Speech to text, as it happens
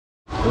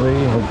We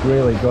have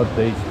really got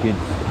these kids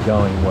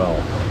going well.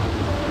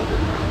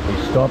 We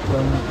stop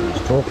them, we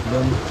talk to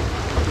them.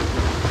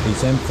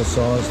 He's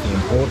emphasised the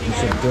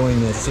importance of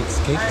doing their 6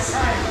 kicks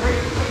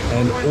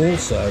and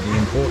also the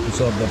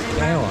importance of the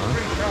power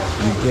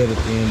you get at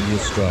the end of your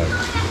stroke.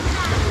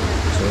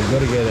 So we've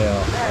got to get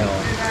our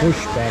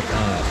push back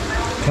hard.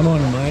 Come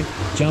on mate,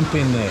 jump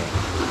in there.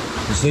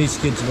 Because these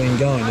kids have been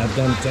going, they've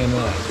done 10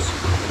 laps.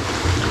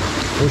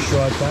 Push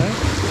right back,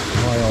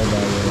 high elbow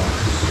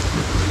relax.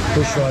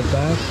 Push right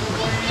back,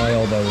 high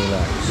elbow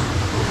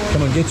relax.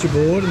 Come on, get your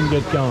board and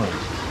get going.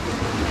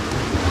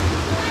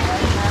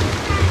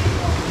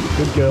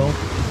 Good girl.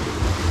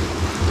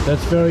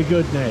 That's very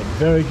good, Ned.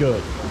 Very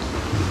good.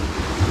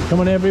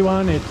 Come on,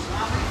 everyone. It's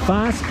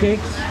fast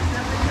kicks,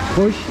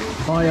 push,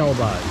 high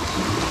elbows.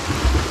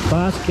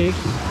 Fast kicks,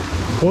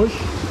 push,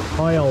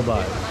 high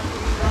elbows.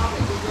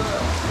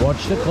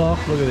 Watch the clock.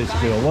 Look at this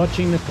girl.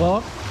 Watching the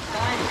clock.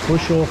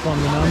 Push off on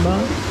the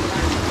number.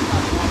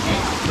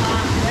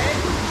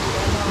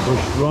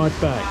 Push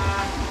right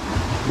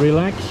back.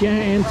 Relax your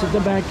hands at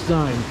the back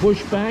zone.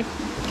 Push back.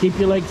 Keep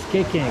your legs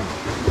kicking.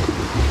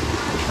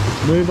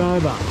 Move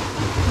over.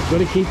 Got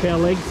to keep our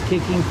legs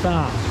kicking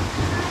fast.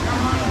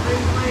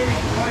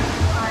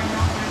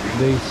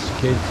 These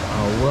kids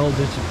are well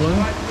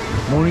disciplined.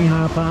 Morning,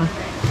 Harper.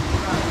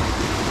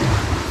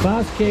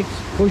 Fast kicks,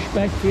 push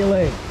back to your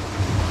leg.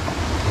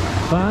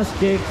 Fast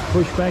kicks,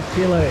 push back to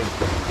your leg.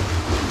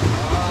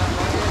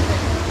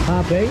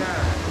 Harpy.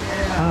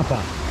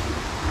 Harper.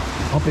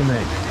 Hop in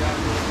there.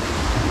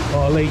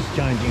 Oh, Lee's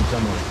changing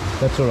somewhere.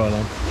 That's all right,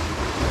 love.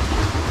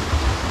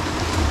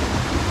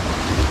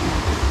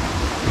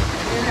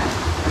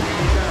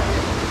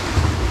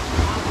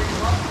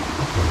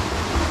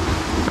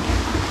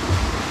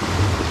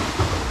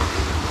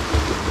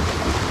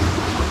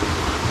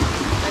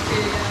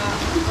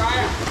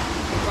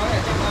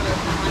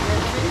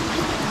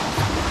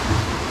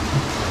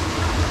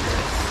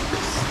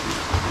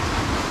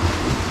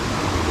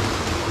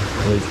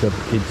 He's got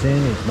the kids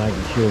in, he's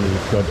making sure that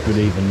he's got good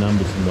even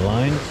numbers in the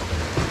lanes.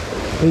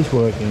 He's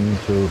working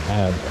to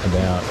have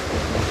about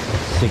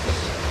 6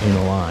 in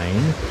a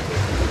lane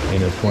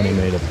in a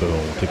 20-metre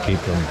pool to keep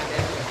them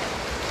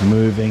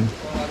moving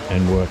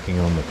and working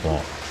on the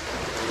clock.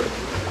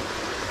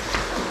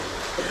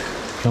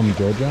 Come,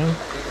 Giorgio.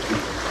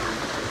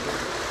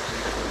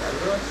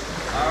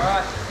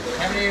 Alright,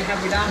 how many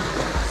have we done? 6.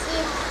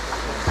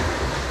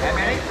 How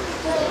many? 6.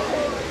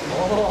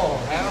 Oh,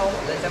 how?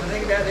 Let's have a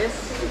think about this.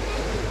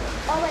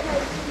 Oh, wait, no,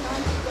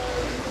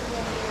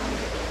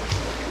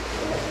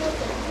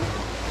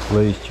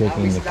 Lee's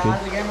checking the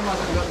kids. Again, we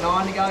must have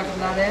got 9 to go from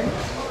that end.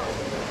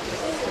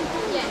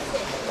 Yes.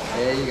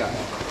 There you go.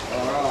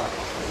 Alright.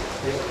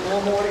 There's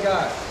 4 more to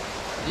go.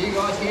 You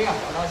guys here, I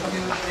know some of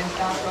you didn't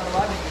start right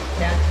away, but you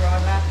count your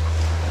own lap.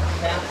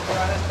 Count your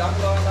own lap. Don't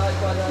blow those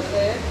guys over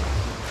there.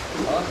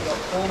 Alright, we've got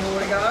 4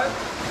 more to go.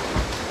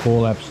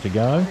 4 laps to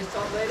go.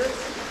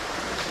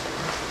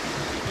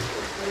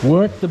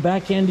 Work the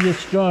back end of your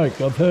stroke.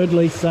 I've heard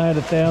Lee say it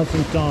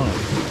 1,000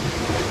 times.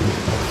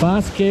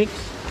 Fast kicks,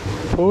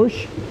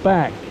 push,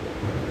 back.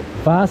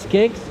 Fast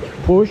kicks,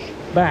 push,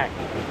 back.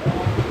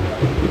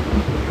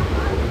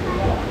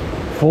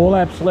 4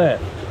 laps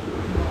left.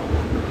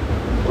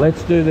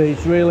 Let's do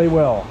these really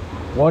well.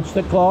 Watch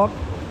the clock.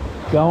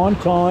 Go on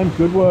time.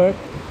 Good work.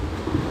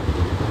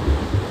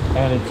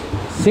 And it's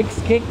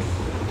 6 kicks,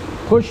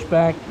 push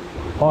back,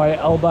 high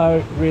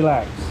elbow,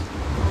 relax.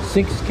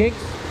 6 kicks,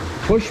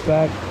 push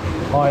back,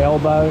 high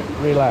elbow,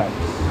 relax.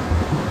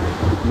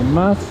 You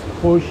must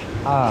push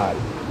hard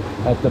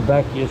at the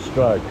back of your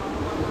stroke.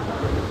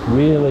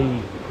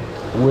 Really,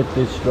 with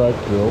this stroke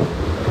drill,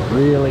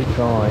 really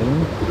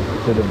trying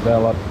to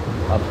develop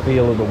a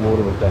feel of the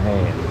water with the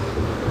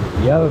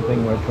hands. The other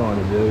thing we're trying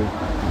to do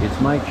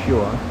is make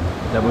sure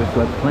that we've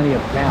got plenty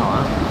of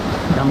power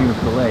coming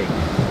with the legs.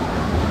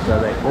 So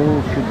they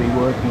all should be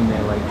working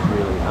their legs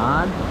really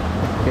hard.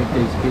 Check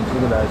these kids,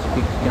 look at those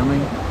kicks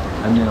coming.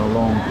 And then a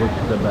long push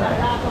to the back.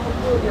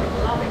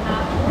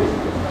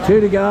 2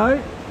 to go,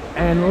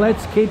 and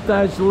let's keep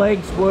those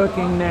legs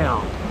working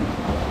now.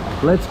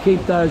 Let's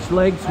keep those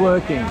legs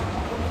working.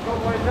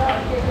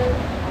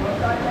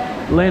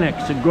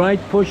 Lennox, a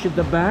great push at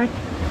the back,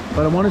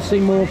 but I want to see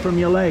more from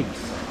your legs.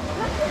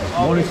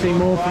 I want to see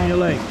more from your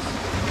legs.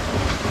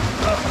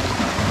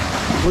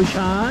 Push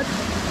hard,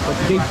 but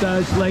keep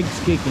those legs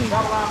kicking.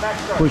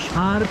 Push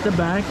hard at the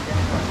back,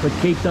 but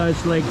keep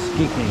those legs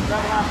kicking.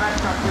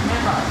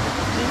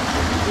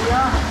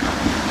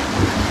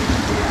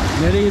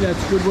 Nettie,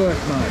 that's good work,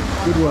 mate.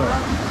 Good work.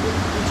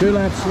 2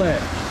 laps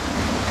left.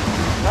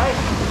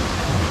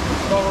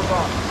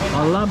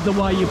 I love the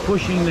way you're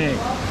pushing there.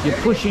 You're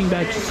pushing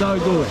back so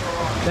good.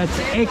 That's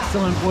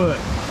excellent work.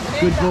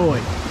 Good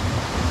boy.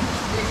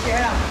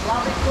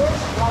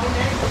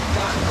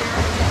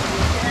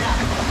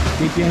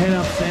 Keep your head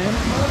up, Sam.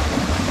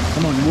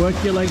 Come on, work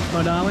your legs,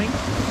 my darling.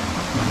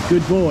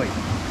 Good boy.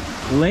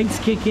 Legs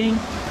kicking,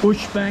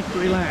 push back,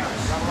 relax.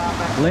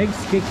 Legs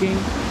kicking,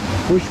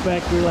 push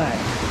back, relax.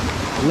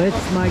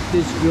 Let's make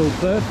this drill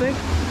perfect.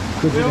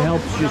 because it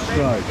helps your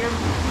stroke.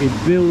 It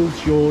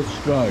builds your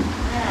stroke.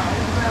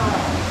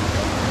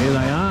 Here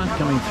they are,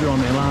 coming through on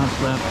their last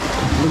lap.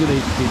 Look at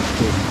these kids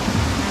kick.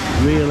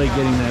 Really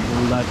getting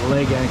that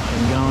leg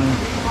action going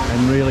and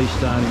really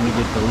starting to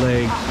get the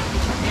legs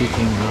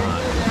kicking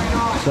hard.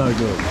 So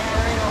good.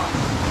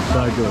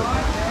 So good.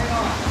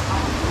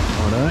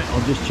 Alright,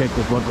 I'll just check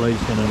with what Lee's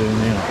going to do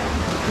now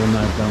when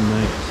they've done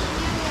these.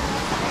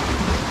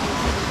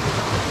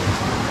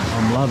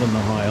 I'm loving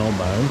the high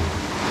elbow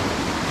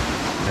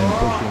and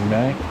pushing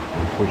back,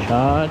 push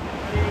hard,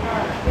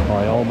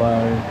 high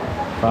elbow,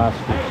 fast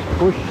kicks,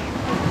 push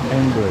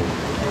and breathe.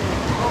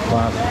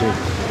 Fast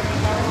kicks,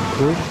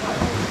 push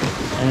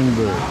and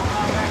breathe.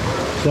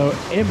 So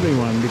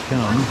everyone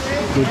becomes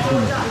good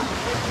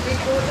finishers.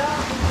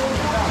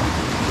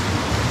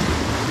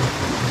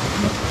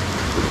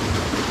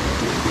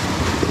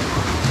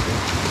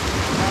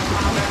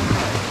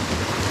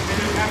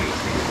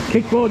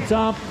 Kickboards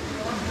up.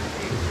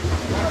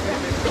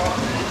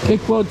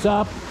 Kickboards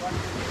up.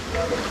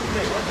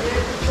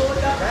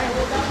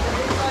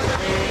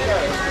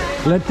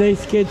 Let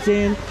these kids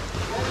in.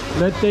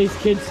 Let these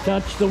kids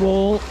touch the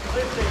wall.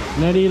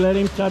 Nettie, let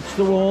him touch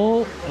the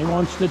wall. He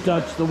wants to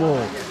touch the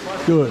wall.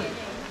 Good.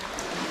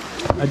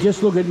 Now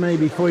just look at me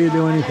before you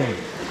do anything.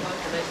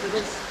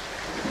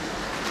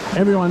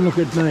 Everyone look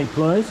at me,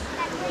 please.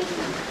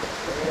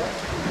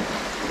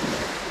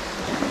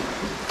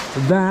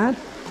 That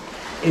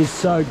is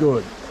so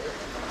good.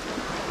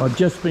 I've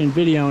just been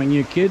videoing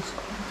you kids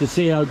to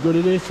see how good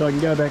it is, so I can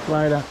go back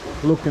later,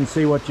 look and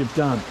see what you've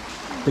done.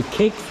 The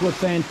kicks were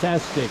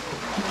fantastic.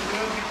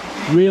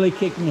 Really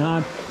kicking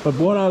hard. But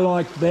what I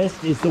like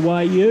best is the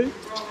way you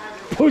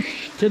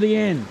push to the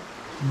end.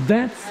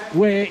 That's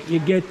where you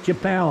get your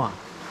power.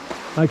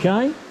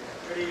 Okay?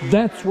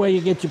 That's where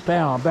you get your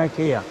power, back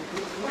here.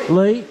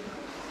 Lee,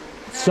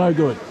 so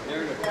good.